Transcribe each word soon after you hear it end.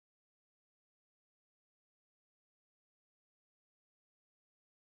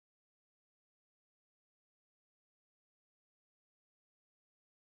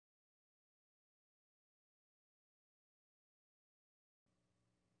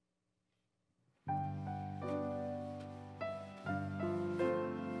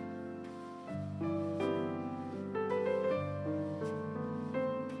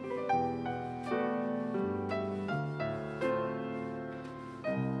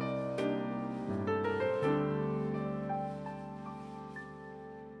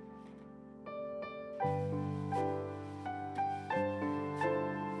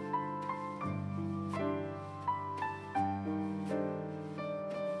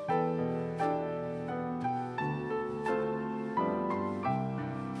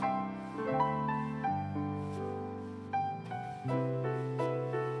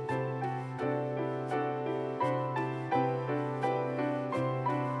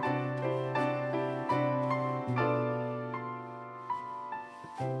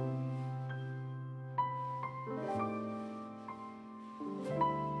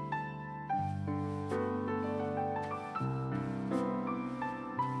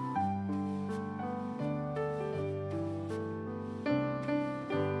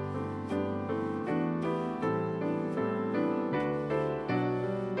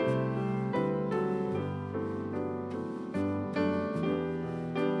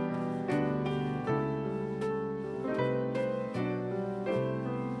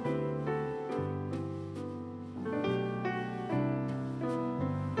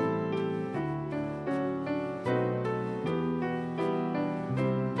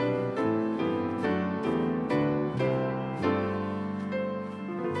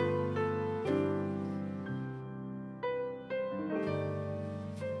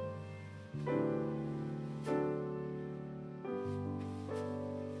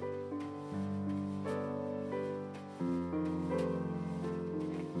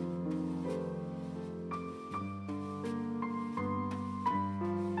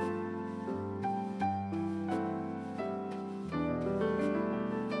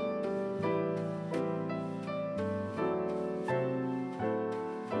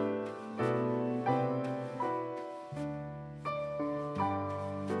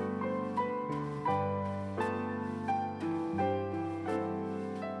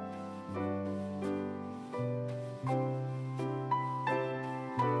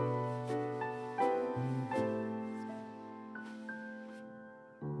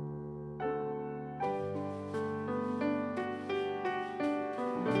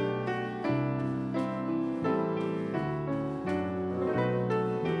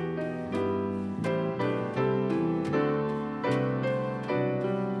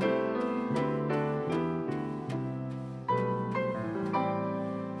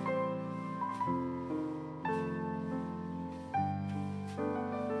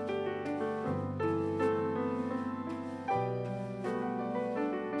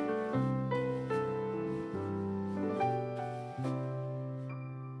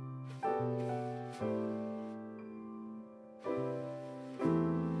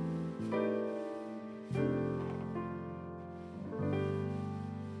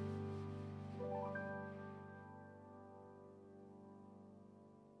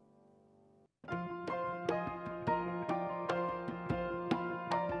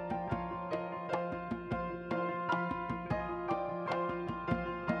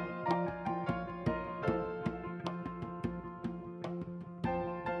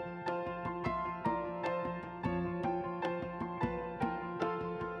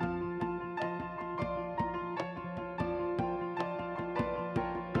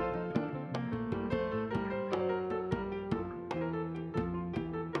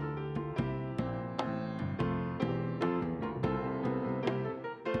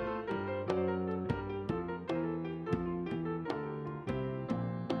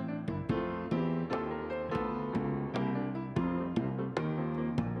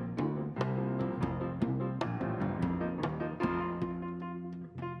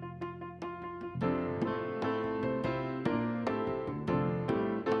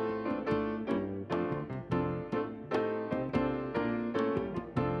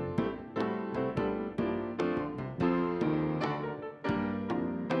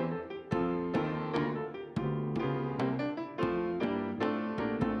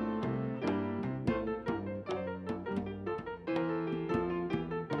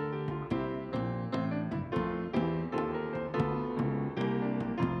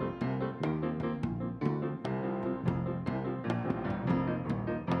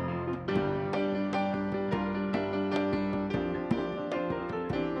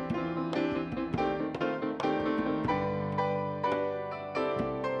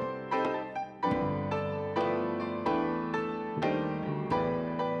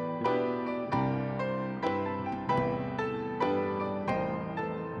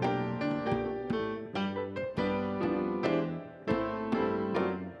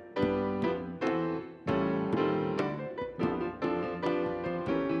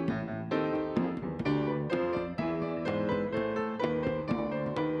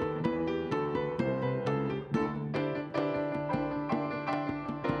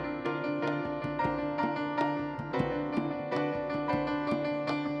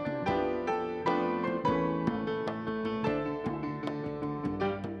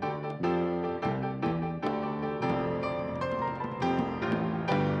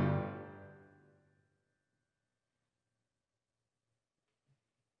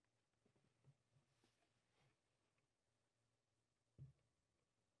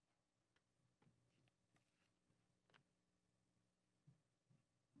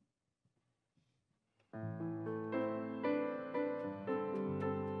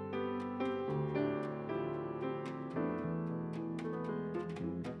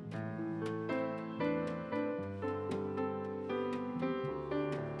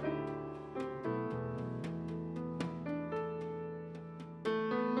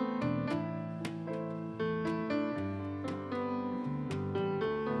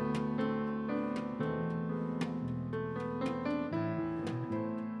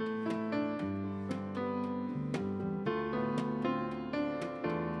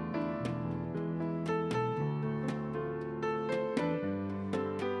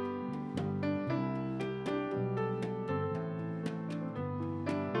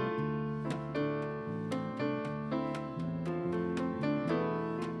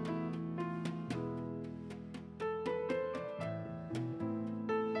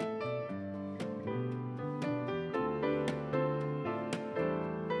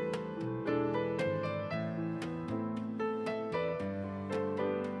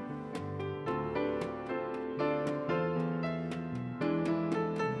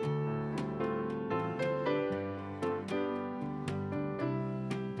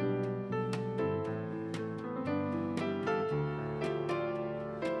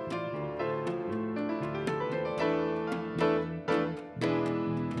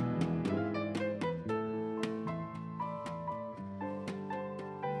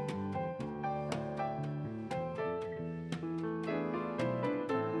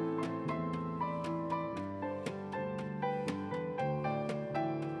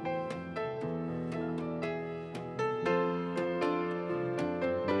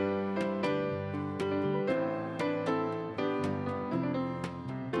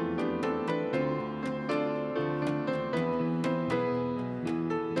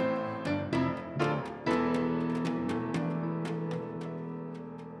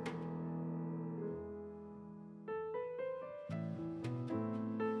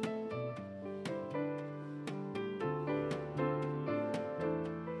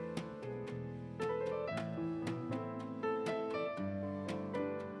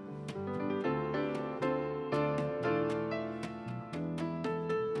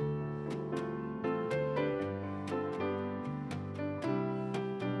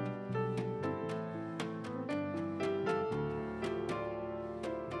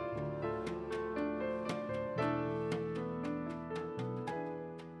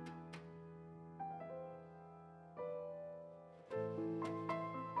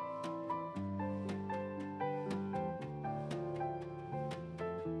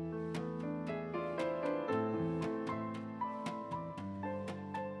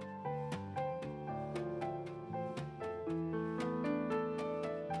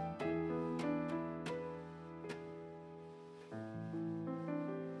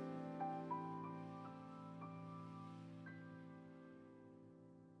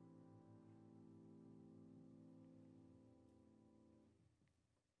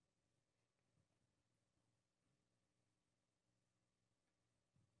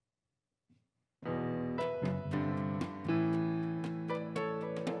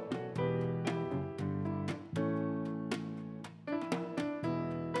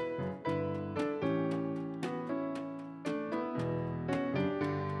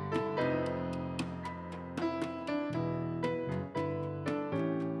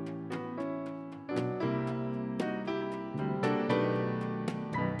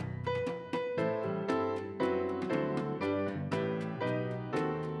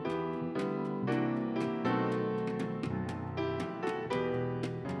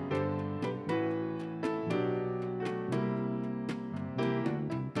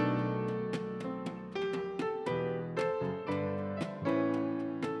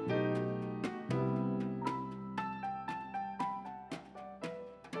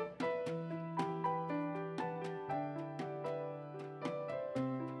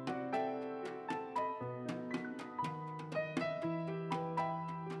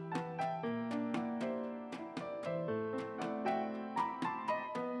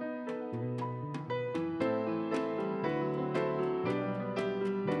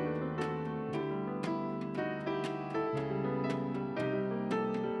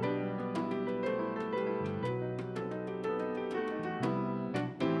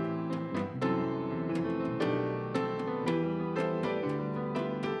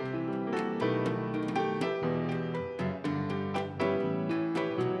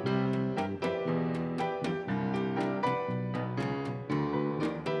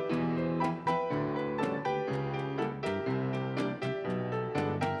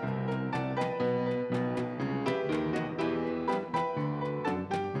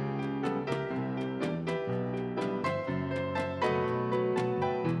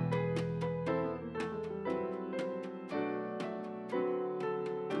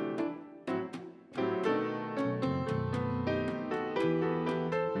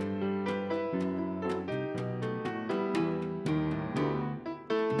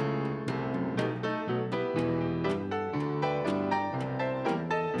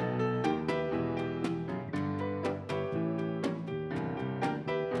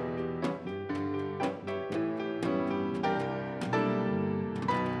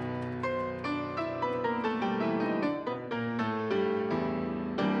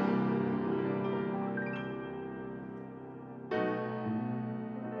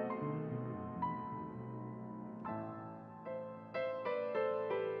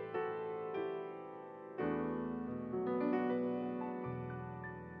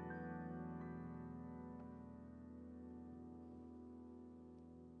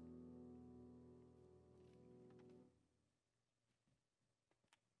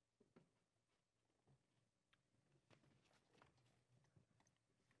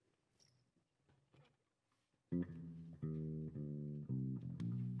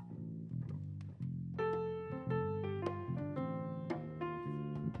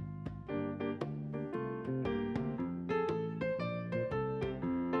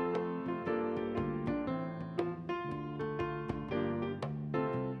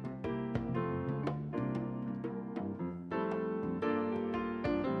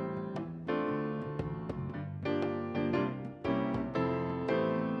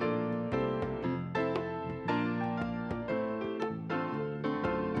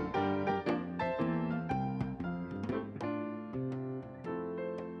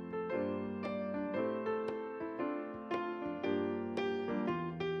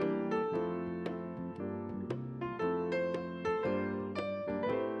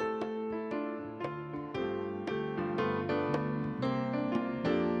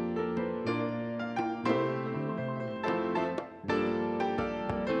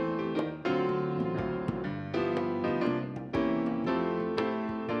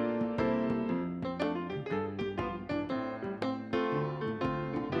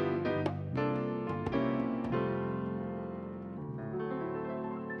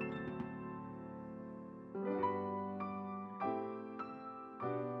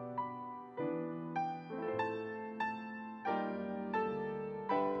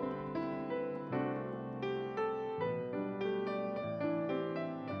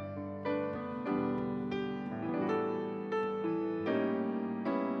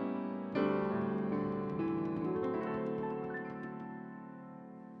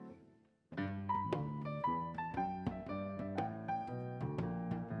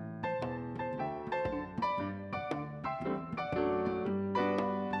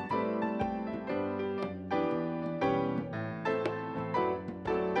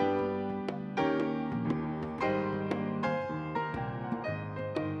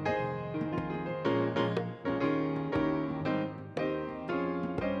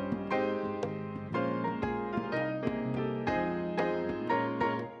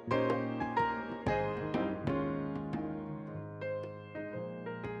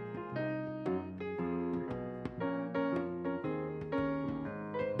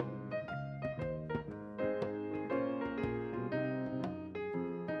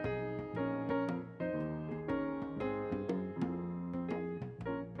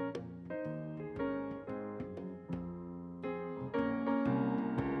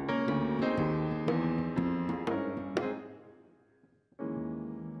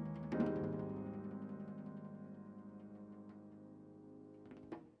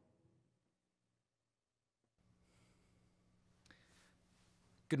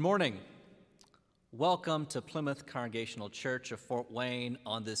Good morning. Welcome to Plymouth Congregational Church of Fort Wayne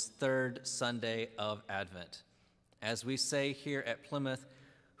on this third Sunday of Advent. As we say here at Plymouth,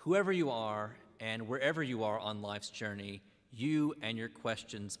 whoever you are and wherever you are on life's journey, you and your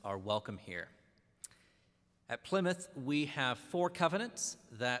questions are welcome here. At Plymouth, we have 4 covenants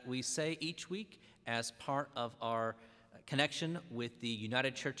that we say each week as part of our connection with the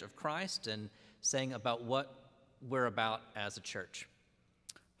United Church of Christ and saying about what we're about as a church.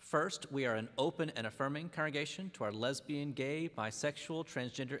 First, we are an open and affirming congregation to our lesbian, gay, bisexual,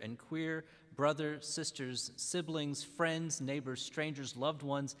 transgender, and queer brothers, sisters, siblings, friends, neighbors, strangers, loved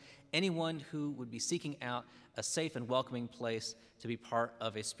ones, anyone who would be seeking out a safe and welcoming place to be part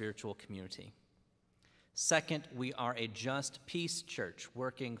of a spiritual community. Second, we are a just peace church,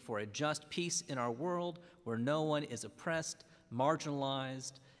 working for a just peace in our world where no one is oppressed,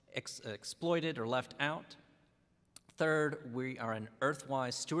 marginalized, exploited, or left out. Third, we are an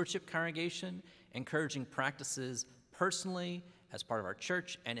earthwise stewardship congregation, encouraging practices personally as part of our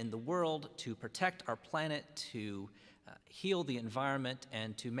church and in the world to protect our planet, to heal the environment,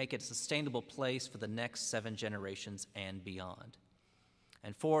 and to make it a sustainable place for the next 7 generations and beyond.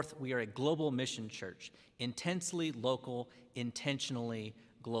 And fourth, we are a global mission church, intensely local, intentionally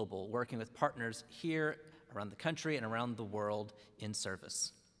global, working with partners here around the country and around the world in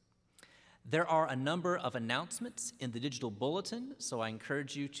service. There are a number of announcements in the digital bulletin, so I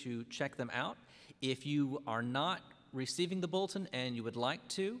encourage you to check them out. If you are not receiving the bulletin and you would like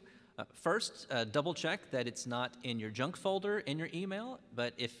to, first, double check that it's not in your junk folder in your email,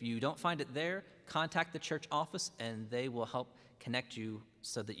 but if you don't find it there, contact the church office and they will help connect you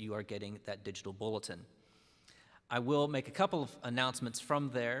so that you are getting that digital bulletin. I will make a couple of announcements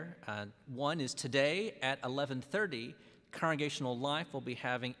from there. One is today at 11:30, Congregational Life will be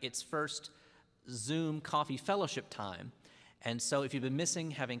having its first Zoom coffee fellowship time. And so if you've been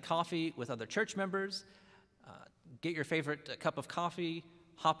missing having coffee with other church members, get your favorite cup of coffee,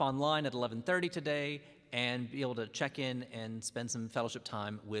 hop online at 11:30 today, and be able to check in and spend some fellowship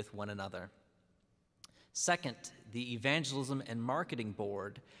time with one another. Second, the Evangelism and Marketing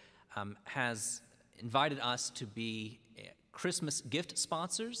Board has invited us to be Christmas gift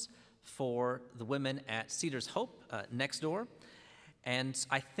sponsors for the women at Cedars Hope next door. And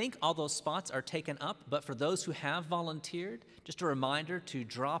I think all those spots are taken up, but for those who have volunteered, just a reminder to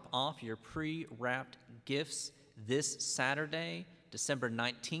drop off your pre-wrapped gifts this Saturday, December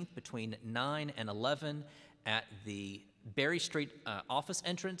 19th, between 9 and 11 at the Berry Street office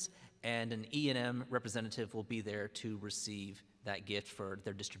entrance, and an E&M representative will be there to receive that gift for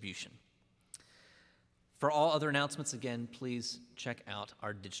their distribution. For all other announcements, again, please check out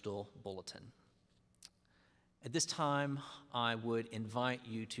our digital bulletin. At this time, I would invite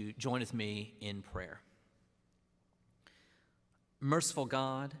you to join with me in prayer. Merciful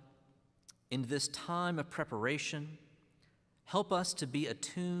God, in this time of preparation, help us to be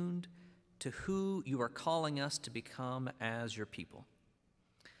attuned to who you are calling us to become as your people.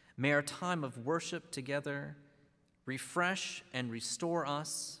 May our time of worship together refresh and restore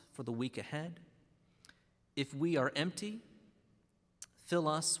us for the week ahead. If we are empty, fill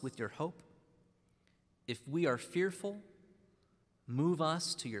us with your hope. If we are fearful, move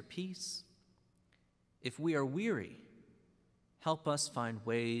us to your peace. If we are weary, help us find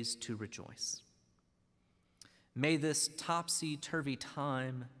ways to rejoice. May this topsy-turvy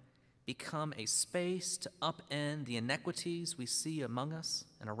time become a space to upend the inequities we see among us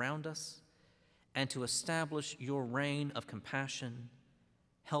and around us, and to establish your reign of compassion,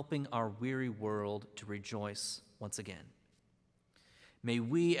 helping our weary world to rejoice once again. May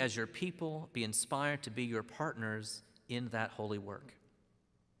we, as your people, be inspired to be your partners in that holy work.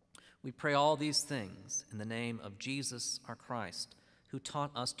 We pray all these things in the name of Jesus, our Christ, who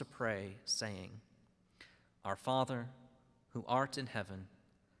taught us to pray, saying, Our Father, who art in heaven,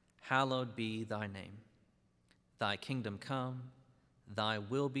 hallowed be thy name. Thy kingdom come, thy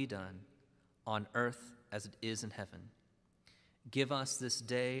will be done, on earth as it is in heaven. Give us this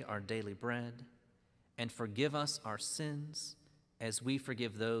day our daily bread, and forgive us our sins as we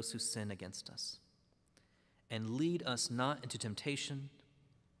forgive those who sin against us. And lead us not into temptation,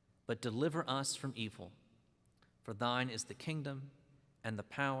 but deliver us from evil. For thine is the kingdom, and the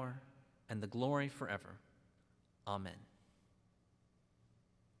power, and the glory forever. Amen.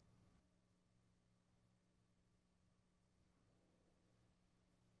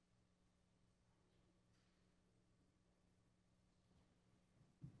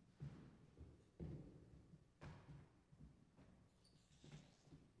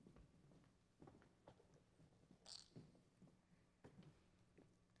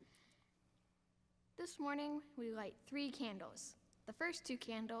 This morning, we light 3 candles. The first two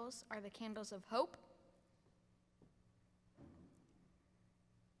candles are the candles of hope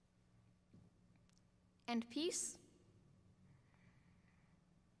and peace.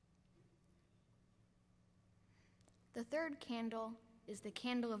 The third candle is the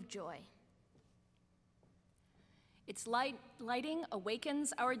candle of joy. Its lighting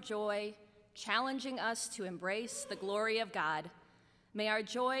awakens our joy, challenging us to embrace the glory of God. May our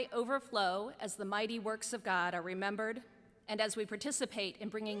joy overflow as the mighty works of God are remembered, and as we participate in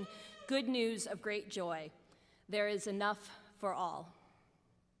bringing good news of great joy. There is enough for all.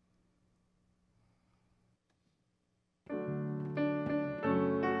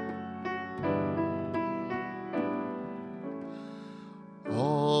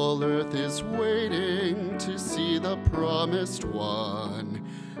 All earth is waiting to see the promised one,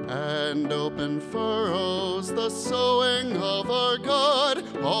 and open furrows the sowing of our God.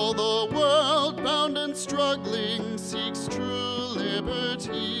 All the world, bound and struggling, seeks true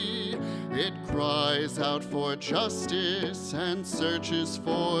liberty. It cries out for justice and searches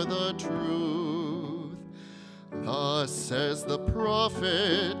for the truth. Thus says the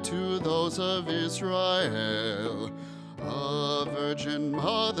prophet to those of Israel, a virgin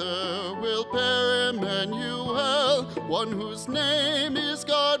mother will bear Emmanuel, one whose name is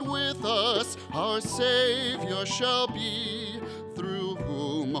God with us, our Savior shall be, through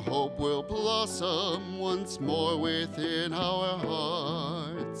whom hope will blossom once more within our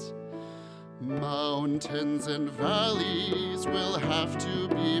hearts. Mountains and valleys will have to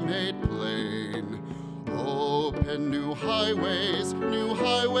be made plain. Open new highways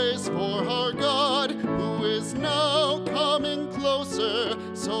for our God, who is now coming closer.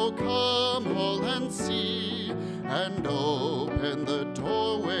 So come all and see, and open the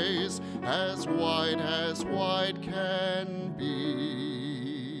doorways as wide can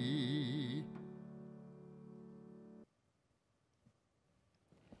be.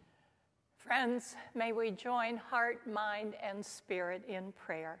 Friends, may we join heart, mind, and spirit in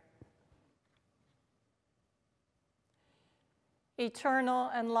prayer.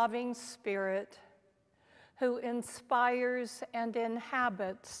 Eternal and loving Spirit, who inspires and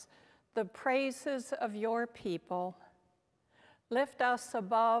inhabits the praises of your people, lift us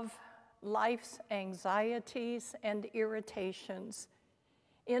above life's anxieties and irritations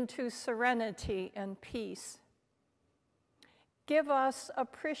into serenity and peace. Give us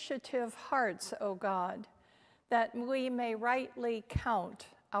appreciative hearts, O God, that we may rightly count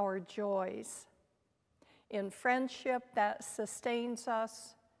our joys. In friendship that sustains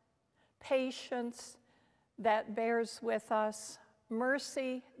us, patience that bears with us,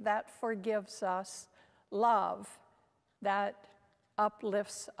 mercy that forgives us, love that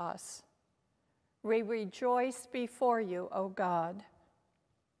uplifts us. We rejoice before you, O God.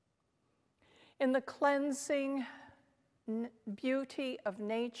 In the cleansing beauty of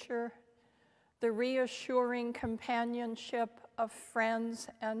nature, the reassuring companionship of friends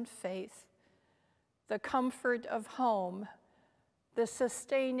and faith, the comfort of home, the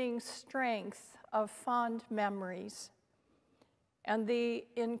sustaining strength of fond memories, and the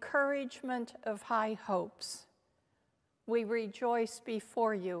encouragement of high hopes, we rejoice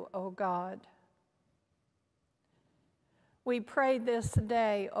before you, O God. We pray this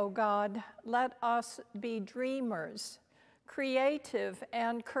day, O God, let us be dreamers, creative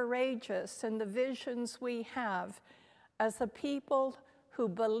and courageous in the visions we have as a people who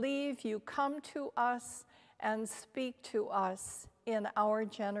believe you come to us and speak to us in our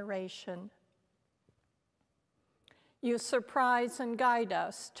generation. You surprise and guide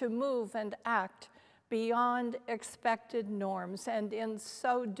us to move and act beyond expected norms, and in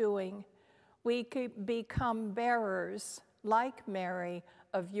so doing, we become bearers, like Mary,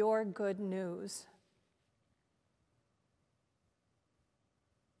 of your good news.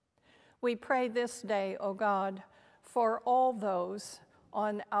 We pray this day, O God, for all those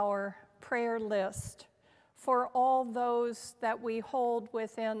on our prayer list, for all those that we hold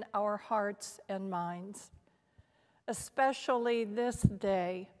within our hearts and minds, especially this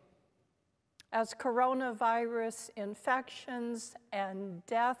day, as coronavirus infections and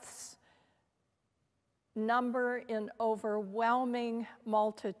deaths number in overwhelming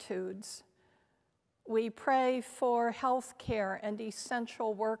multitudes. We pray for health care and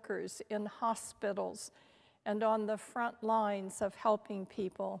essential workers in hospitals and on the front lines of helping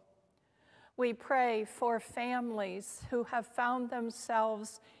people. We pray for families who have found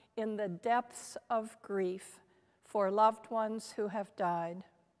themselves in the depths of grief for loved ones who have died.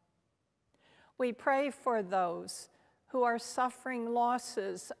 We pray for those who are suffering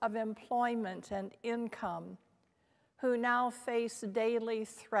losses of employment and income, who now face daily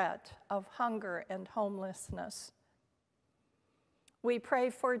threat of hunger and homelessness. We pray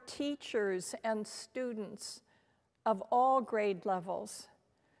for teachers and students of all grade levels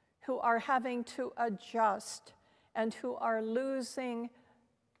who are having to adjust and who are losing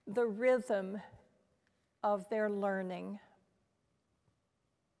the rhythm of their learning.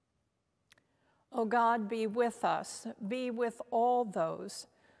 Oh God, be with us, be with all those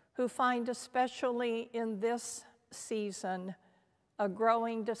who find, especially in this season, a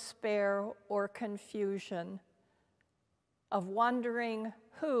growing despair or confusion of wondering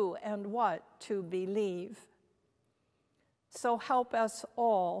who and what to believe. So help us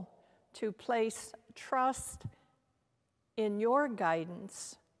all to place trust in your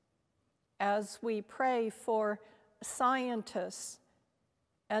guidance as we pray for scientists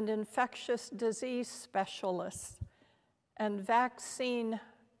and infectious disease specialists and vaccine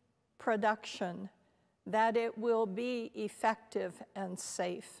production, that it will be effective and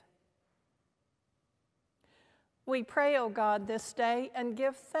safe. We pray, O God, this day and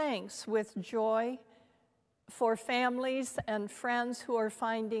give thanks with joy for families and friends who are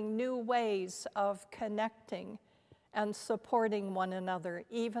finding new ways of connecting and supporting one another,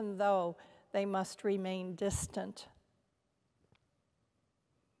 even though they must remain distant.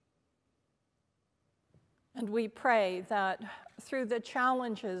 And we pray that through the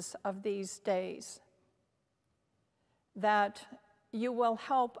challenges of these days, that you will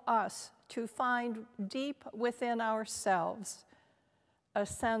help us to find deep within ourselves a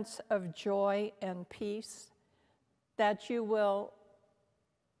sense of joy and peace, that you will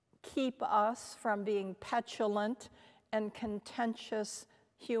keep us from being petulant and contentious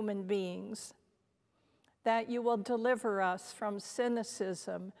human beings, that you will deliver us from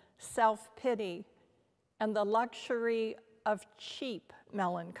cynicism, self-pity, and the luxury of cheap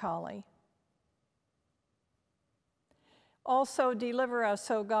melancholy. Also deliver us,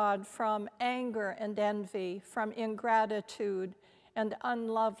 O God, from anger and envy, from ingratitude and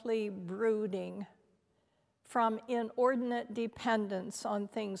unlovely brooding, from inordinate dependence on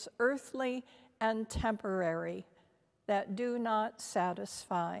things earthly and temporary that do not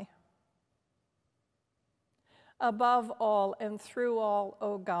satisfy. Above all and through all,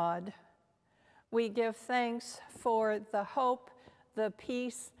 O God, we give thanks for the hope, the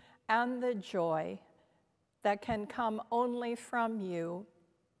peace, and the joy that can come only from you,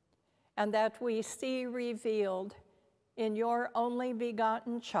 and that we see revealed in your only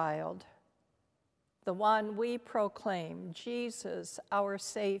begotten child, the one we proclaim, Jesus, our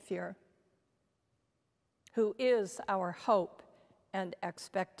Savior, who is our hope and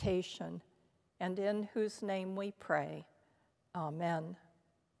expectation, and in whose name we pray. Amen.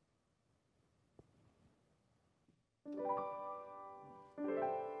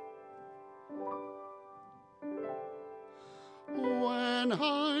 When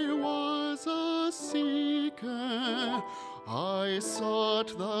I was a seeker, I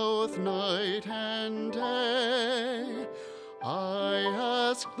sought thou night and day.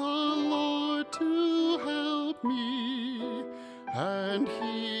 I asked the Lord to help me, and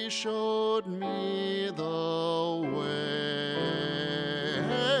he showed me the way.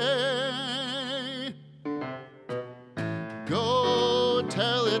 Go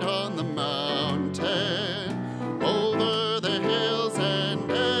tell it on the mountain, over the hills and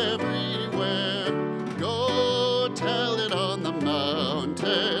everywhere. Go tell it on the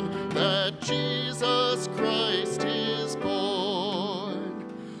mountain that Jesus Christ is born.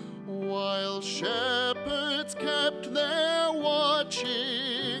 While shepherds kept their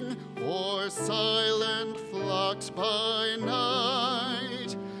watching o'er silent flocks by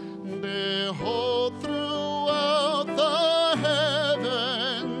night, behold, throughout the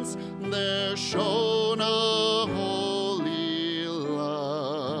heavens there shone a holy light.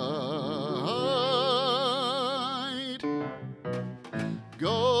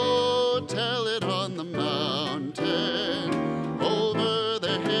 Go tell it on the mountain, over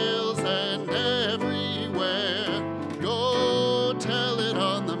the hills and everywhere. Go tell it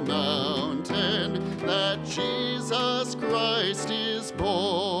on the mountain that Jesus Christ is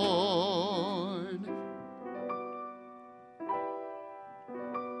born.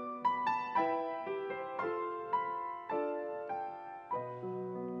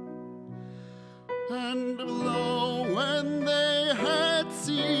 And lo, when they had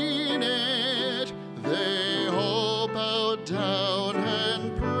seen it, they all bowed down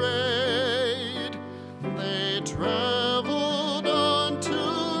and prayed. They traveled on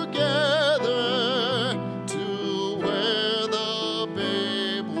together to where the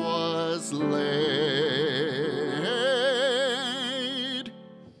babe was laid.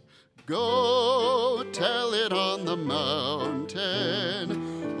 Go tell it on the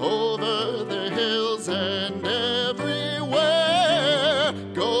mountain, over the hills and everywhere.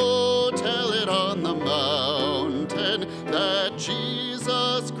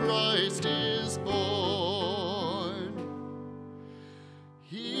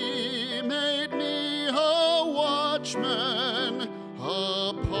 He made me a watchman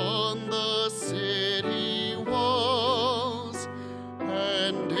upon the city walls.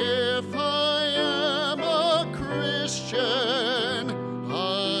 And if I am a Christian,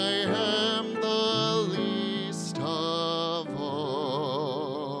 I am the least of all.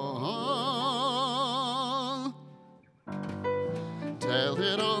 Tell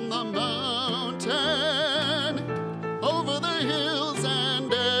it on the mountain, over the hills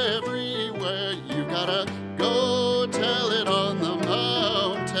and everywhere. You gotta go tell it on the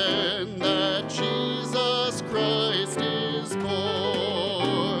mountain that Jesus Christ is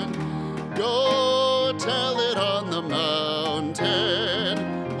born. Go tell it on the mountain,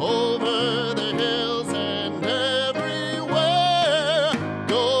 over the hills and everywhere.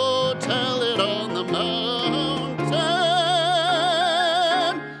 Go tell it on the mountain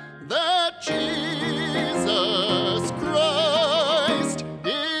that Jesus Christ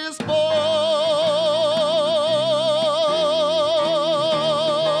is born.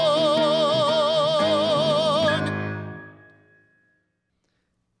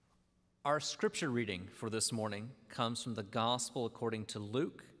 Our scripture reading for this morning comes from the Gospel according to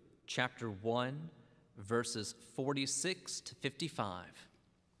Luke, chapter 1, verses 46 to 55.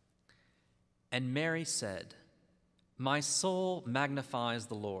 And Mary said, "My soul magnifies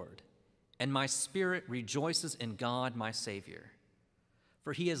the Lord, and my spirit rejoices in God my Savior,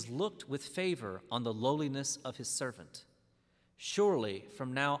 for he has looked with favor on the lowliness of his servant. Surely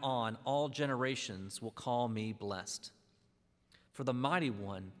from now on all generations will call me blessed. For the Mighty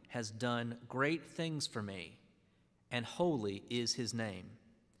One has done great things for me, and holy is his name.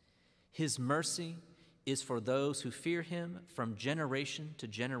 His mercy is for those who fear him from generation to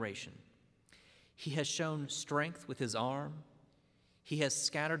generation. He has shown strength with his arm. He has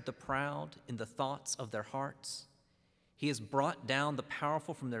scattered the proud in the thoughts of their hearts. He has brought down the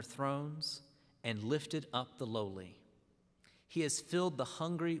powerful from their thrones and lifted up the lowly. He has filled the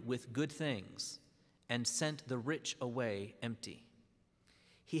hungry with good things and sent the rich away empty.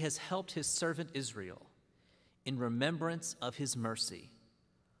 He has helped his servant Israel in remembrance of his mercy,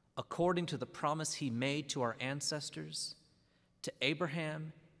 according to the promise he made to our ancestors, to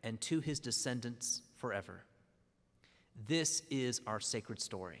Abraham and to his descendants forever." This is our sacred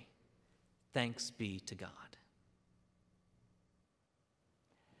story. Thanks be to God.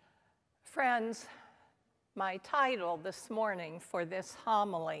 Friends, my title this morning for this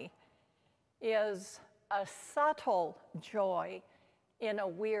homily is "A Subtle Joy in a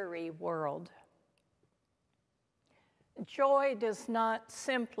Weary World." Joy does not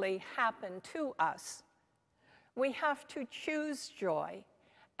simply happen to us. We have to choose joy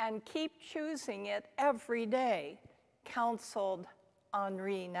and keep choosing it every day, counseled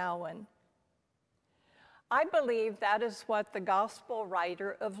Henri Nouwen. I believe that is what the gospel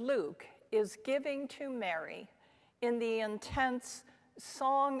writer of Luke is giving to Mary in the intense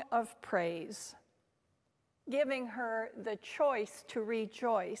song of praise, giving her the choice to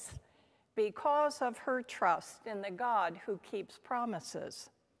rejoice because of her trust in the God who keeps promises.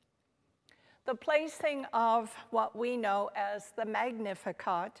 The placing of what we know as the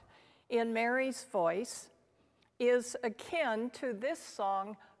Magnificat in Mary's voice is akin to this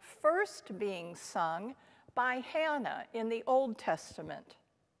song first being sung by Hannah in the Old Testament.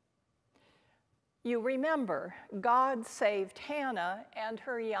 You remember, God saved Hannah and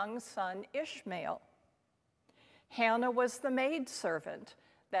her young son Ishmael. Hannah was the maidservant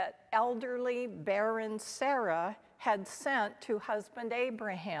that elderly, barren Sarah had sent to husband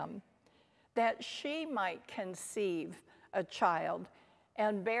Abraham, that she might conceive a child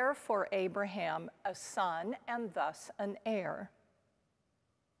and bear for Abraham a son and thus an heir.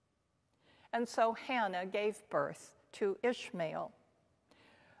 And so Hannah gave birth to Ishmael.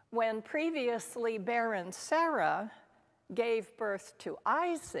 When previously barren Sarah gave birth to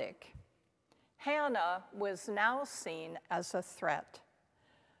Isaac, Hannah was now seen as a threat.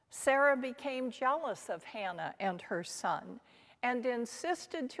 Sarah became jealous of Hannah and her son and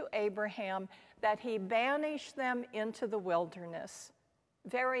insisted to Abraham that he banish them into the wilderness,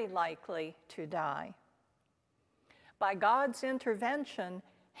 very likely to die. By God's intervention,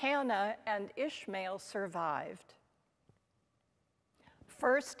 Hannah and Ishmael survived.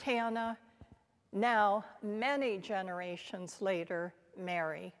 First Hannah, now many generations later,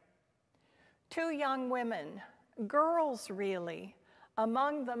 Mary. Two young women, girls really,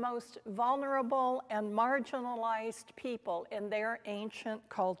 among the most vulnerable and marginalized people in their ancient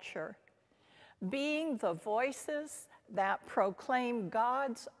culture, being the voices that proclaim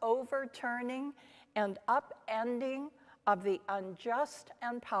God's overturning and upending of the unjust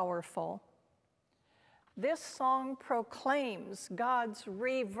and powerful. This song proclaims God's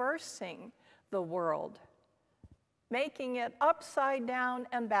reversing the world, making it upside down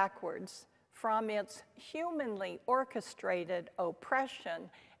and backwards from its humanly orchestrated oppression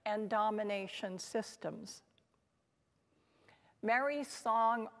and domination systems. Mary's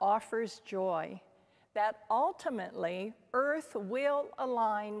song offers joy that ultimately earth will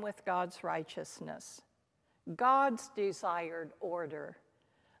align with God's righteousness, God's desired order,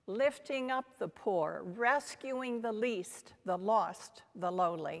 lifting up the poor, rescuing the least, the lost, the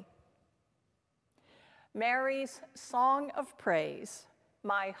lowly. Mary's song of praise,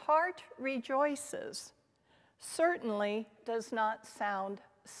 "My heart rejoices," certainly does not sound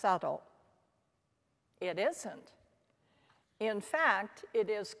subtle. It isn't. In fact, it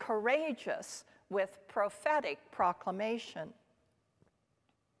is courageous with prophetic proclamation.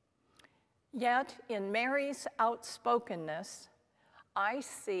 Yet, in Mary's outspokenness, I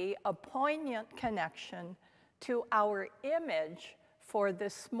see a poignant connection to our image for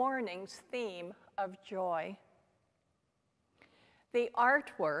this morning's theme of joy. The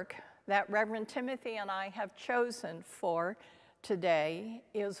artwork that Reverend Timothy and I have chosen for today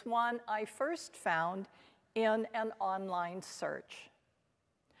is one I first found in an online search.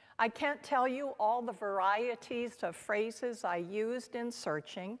 I can't tell you all the varieties of phrases I used in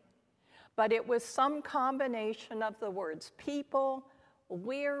searching, but it was some combination of the words people,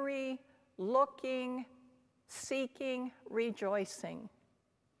 weary, looking, seeking, rejoicing.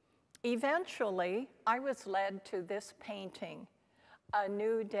 Eventually, I was led to this painting, A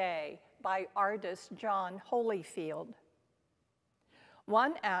New Day, by artist John Holyfield.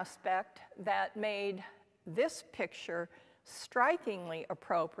 One aspect that made this picture strikingly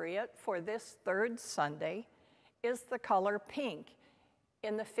appropriate for this third Sunday is the color pink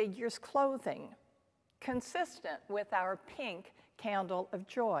in the figure's clothing, consistent with our pink candle of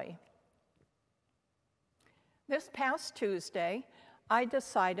joy. This past Tuesday, I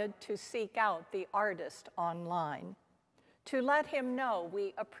decided to seek out the artist online to let him know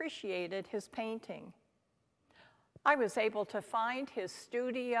we appreciated his painting. I was able to find his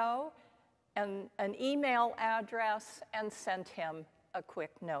studio and an email address and sent him a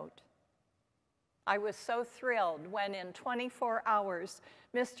quick note. I was so thrilled when in 24 hours,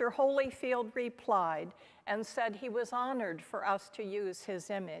 Mr. Holyfield replied and said he was honored for us to use his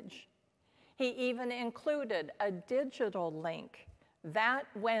image. He even included a digital link that,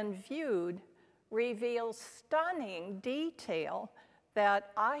 when viewed, reveals stunning detail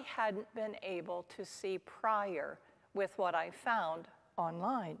that I hadn't been able to see prior with what I found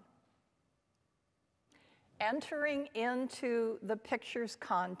online. Entering into the picture's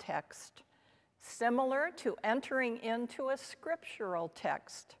context, similar to entering into a scriptural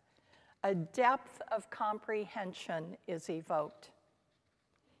text, a depth of comprehension is evoked.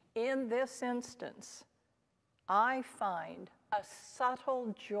 In this instance, I find a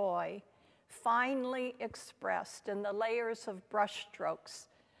subtle joy finely expressed in the layers of brushstrokes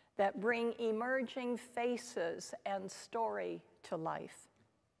that bring emerging faces and story to life.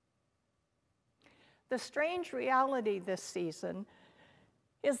 The strange reality this season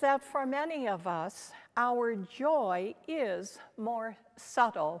is that for many of us, our joy is more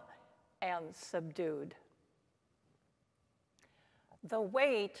subtle and subdued. The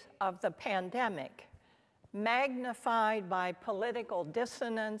weight of the pandemic, magnified by political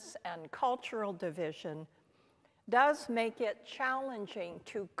dissonance and cultural division, does make it challenging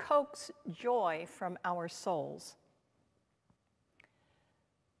to coax joy from our souls.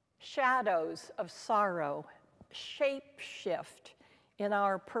 Shadows of sorrow shape-shift in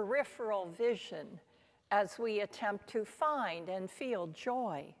our peripheral vision as we attempt to find and feel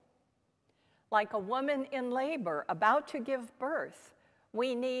joy. Like a woman in labor about to give birth,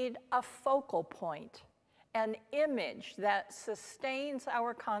 we need a focal point, an image that sustains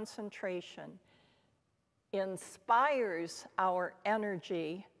our concentration, inspires our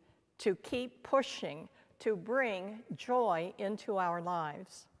energy to keep pushing, to bring joy into our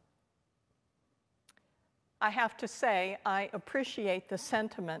lives. I have to say, I appreciate the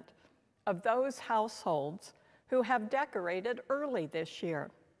sentiment of those households who have decorated early this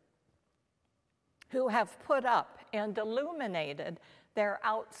year, who have put up and illuminated their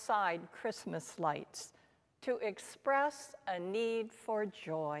outside Christmas lights to express a need for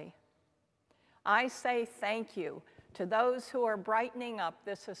joy. I say thank you to those who are brightening up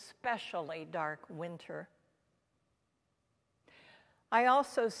this especially dark winter. I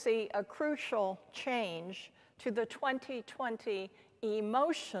also see a crucial change to the 2020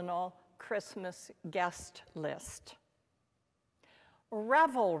 emotional Christmas guest list.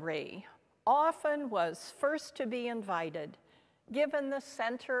 Revelry often was first to be invited, given the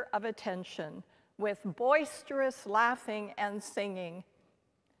center of attention with boisterous laughing and singing.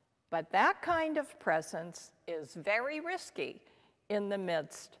 But that kind of presence is very risky in the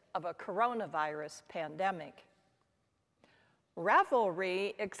midst of a coronavirus pandemic.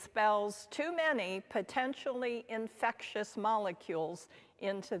 Revelry expels too many potentially infectious molecules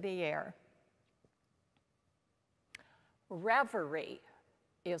into the air. Reverie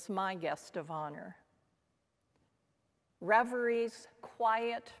is my guest of honor. Reverie's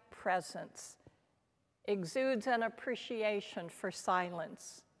quiet presence exudes an appreciation for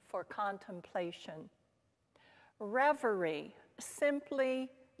silence, for contemplation. Reverie simply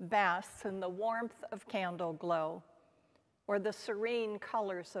basks in the warmth of candle glow, or the serene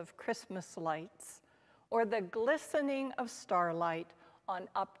colors of Christmas lights, or the glistening of starlight on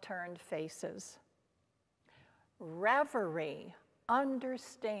upturned faces. Reverie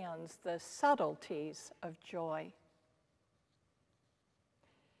understands the subtleties of joy.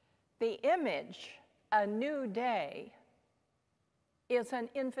 The image, a new day, is an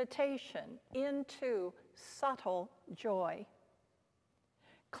invitation into subtle joy.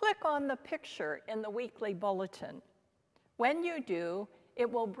 Click on the picture in the weekly bulletin. When you do,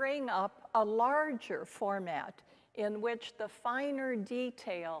 it will bring up a larger format in which the finer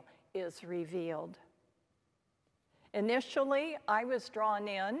detail is revealed. Initially, I was drawn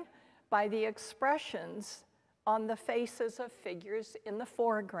in by the expressions on the faces of figures in the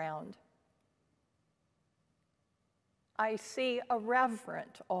foreground. I see a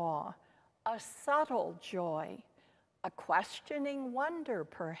reverent awe, a subtle joy, a questioning wonder,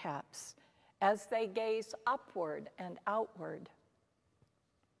 perhaps, as they gaze upward and outward.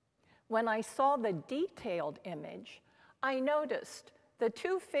 When I saw the detailed image, I noticed the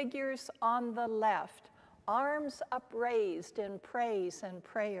two figures on the left, arms upraised in praise and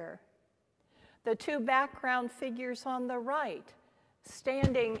prayer. The two background figures on the right,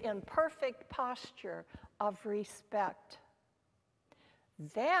 standing in perfect posture of respect.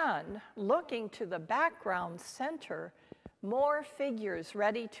 Then, looking to the background center, more figures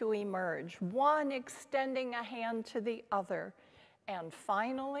ready to emerge, one extending a hand to the other. And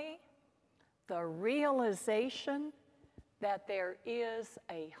finally, the realization that there is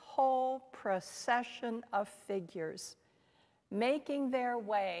a whole procession of figures making their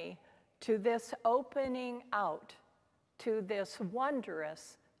way to this opening out, to this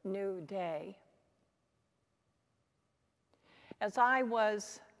wondrous new day. As I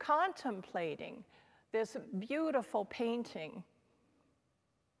was contemplating this beautiful painting,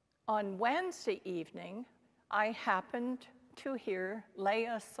 on Wednesday evening, I happened to hear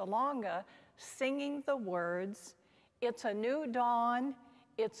Leah Salonga singing the words, "It's a new dawn,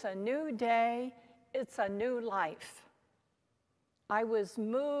 it's a new day, it's a new life." I was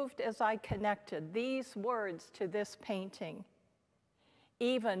moved as I connected these words to this painting.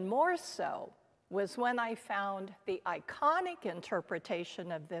 Even more so was when I found the iconic interpretation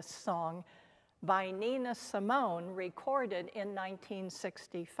of this song by Nina Simone, recorded in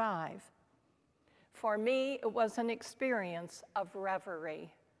 1965. For me, it was an experience of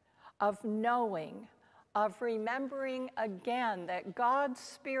reverie, of knowing, of remembering again that God's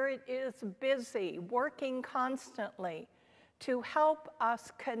Spirit is busy, working constantly to help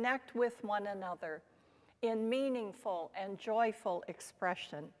us connect with one another in meaningful and joyful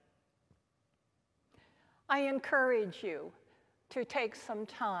expression. I encourage you to take some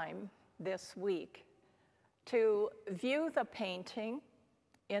time this week to view the painting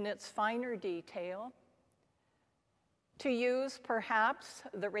in its finer detail, to use perhaps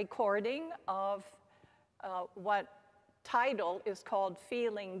the recording of what title is called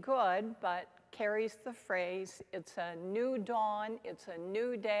Feeling Good, but carries the phrase, it's a new dawn, it's a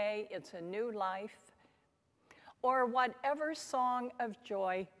new day, it's a new life, or whatever song of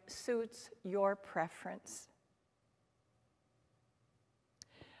joy suits your preference.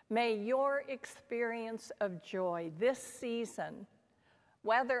 May your experience of joy this season,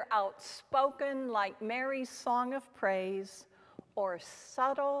 whether outspoken like Mary's song of praise, or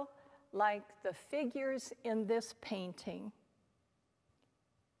subtle like the figures in this painting,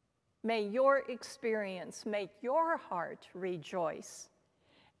 may your experience make your heart rejoice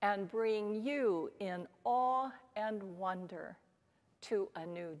and bring you in awe and wonder to a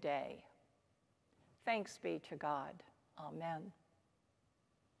new day. Thanks be to God. Amen.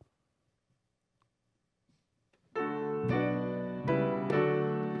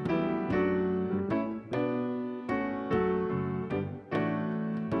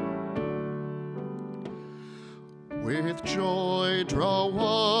 With joy draw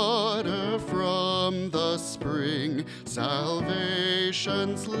water from the spring,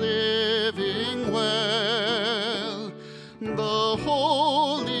 salvation's living well. The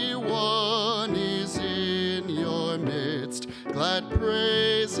Holy One glad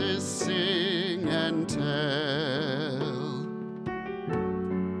praises sing and tell.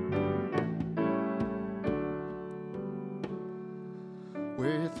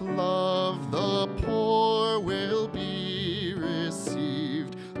 With love the poor will be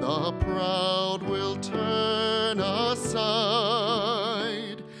received, the proud will turn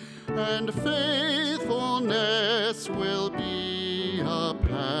aside, and faithfulness will be a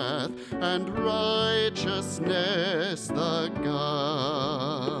path, and righteousness the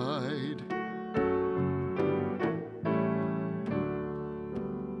guide.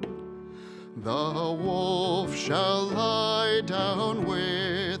 The wolf shall lie down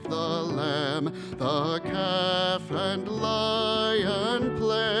with the lamb, the calf and lion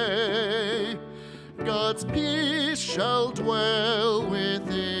play. God's peace shall dwell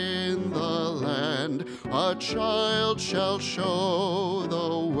within the land, a child shall show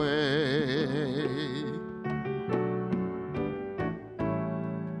the way.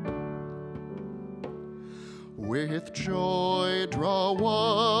 With joy draw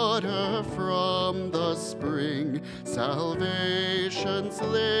water from the spring, salvation's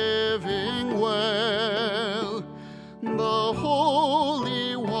living well. The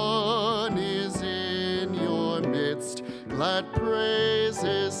Holy One is in your midst, glad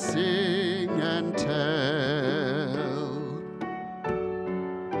praises sing and tell.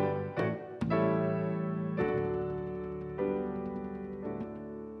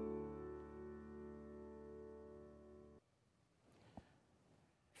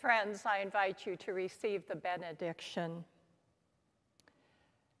 Friends, I invite you to receive the benediction.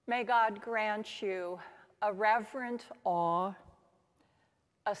 May God grant you a reverent awe,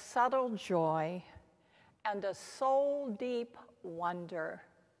 a subtle joy, and a soul-deep wonder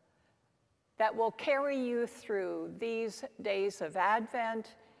that will carry you through these days of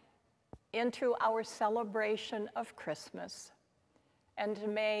Advent into our celebration of Christmas. And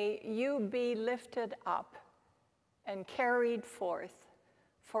may you be lifted up and carried forth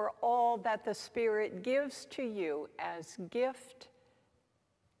for all that the Spirit gives to you as gift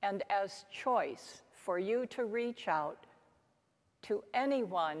and as choice for you to reach out to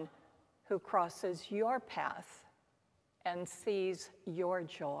anyone who crosses your path and sees your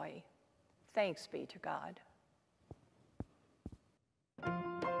joy. Thanks be to God.